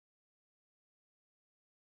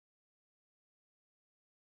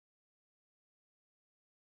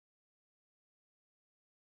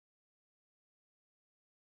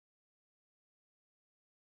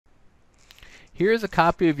Here is a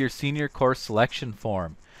copy of your senior course selection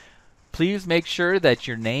form. Please make sure that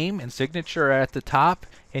your name and signature are at the top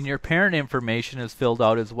and your parent information is filled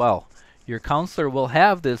out as well. Your counselor will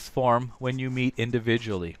have this form when you meet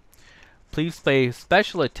individually. Please pay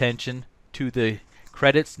special attention to the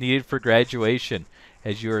credits needed for graduation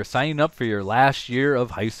as you are signing up for your last year of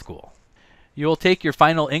high school. You will take your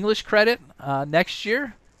final English credit next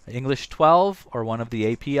year, English 12 or one of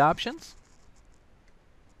the AP options.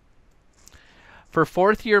 For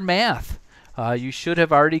fourth year math, you should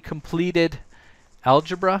have already completed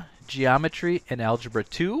algebra, geometry, and algebra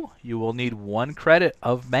 2. You will need 1 credit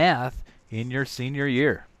of math in your senior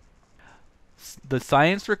year. The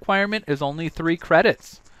science requirement is only 3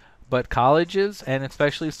 credits, but colleges, and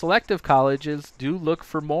especially selective colleges, do look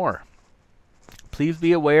for more. Please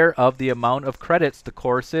be aware of the amount of credits the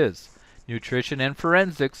course is. Nutrition and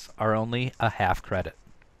forensics are only a half credit.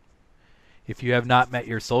 If you have not met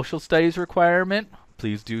your social studies requirement,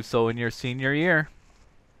 please do so in your senior year.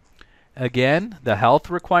 Again, the health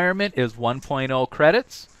requirement is 1.0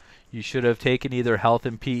 credits. You should have taken either health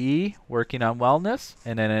and PE, working on wellness,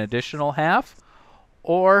 and then an additional half,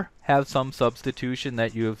 or have some substitution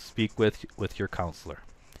that you speak with your counselor.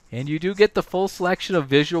 And you do get the full selection of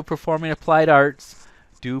visual performing applied arts.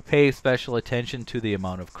 Do pay special attention to the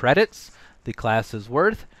amount of credits the class is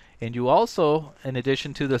worth, and you also, in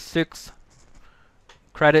addition to the 6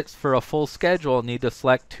 credits for a full schedule, need to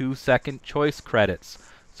select 2 second choice credits.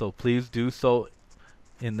 So please do so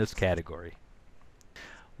in this category.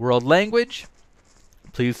 World language,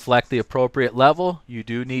 please select the appropriate level. You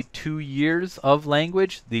do need 2 years of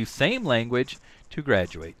language, the same language, to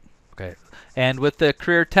graduate. Okay. And with the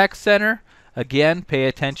Career Tech Center, again, pay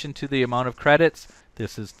attention to the amount of credits.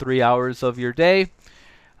 This is 3 hours of your day.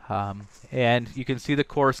 And you can see the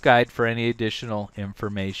course guide for any additional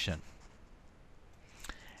information.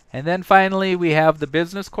 And then finally, we have the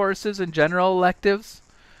business courses and general electives.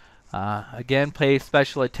 Again, pay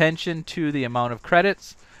special attention to the amount of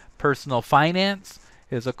credits. Personal finance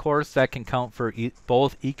is a course that can count for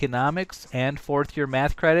both economics and fourth year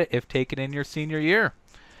math credit if taken in your senior year.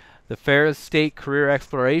 The Ferris State Career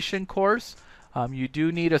Exploration course, you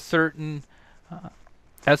do need a certain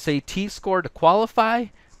SAT score to qualify,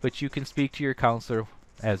 but you can speak to your counselor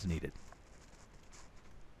as needed.